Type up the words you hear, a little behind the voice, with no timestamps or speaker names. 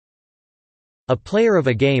A player of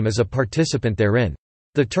a game is a participant therein.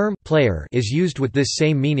 The term player is used with this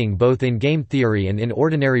same meaning both in game theory and in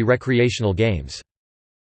ordinary recreational games.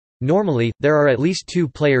 Normally, there are at least two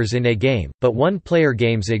players in a game, but one-player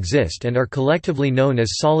games exist and are collectively known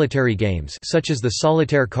as solitary games, such as the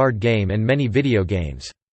solitaire card game and many video games.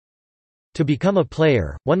 To become a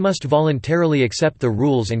player, one must voluntarily accept the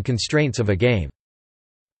rules and constraints of a game.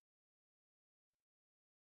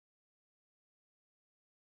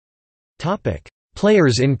 Topic: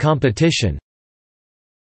 Players in competition.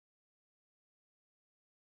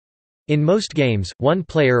 In most games, one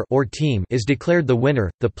player or team is declared the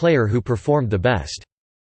winner, the player who performed the best.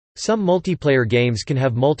 Some multiplayer games can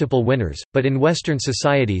have multiple winners, but in Western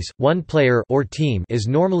societies, one player or team is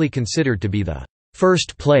normally considered to be the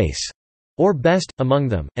first place or best among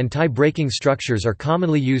them, and tie-breaking structures are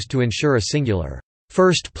commonly used to ensure a singular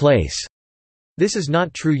first place. This is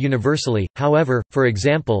not true universally, however, for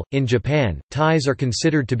example, in Japan, ties are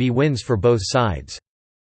considered to be wins for both sides.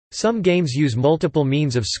 Some games use multiple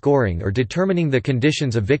means of scoring or determining the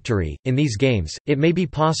conditions of victory. In these games, it may be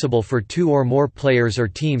possible for two or more players or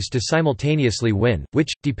teams to simultaneously win,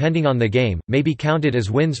 which, depending on the game, may be counted as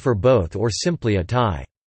wins for both or simply a tie.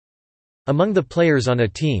 Among the players on a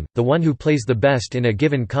team, the one who plays the best in a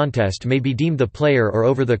given contest may be deemed the player, or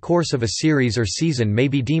over the course of a series or season may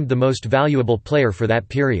be deemed the most valuable player for that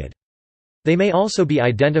period. They may also be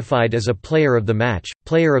identified as a player of the match,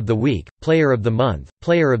 player of the week, player of the month,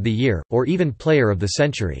 player of the year, or even player of the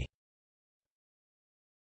century.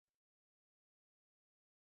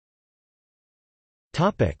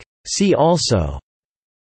 See also: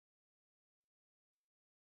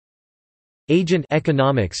 Agent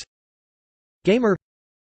economics, Gamer,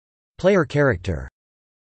 Player character.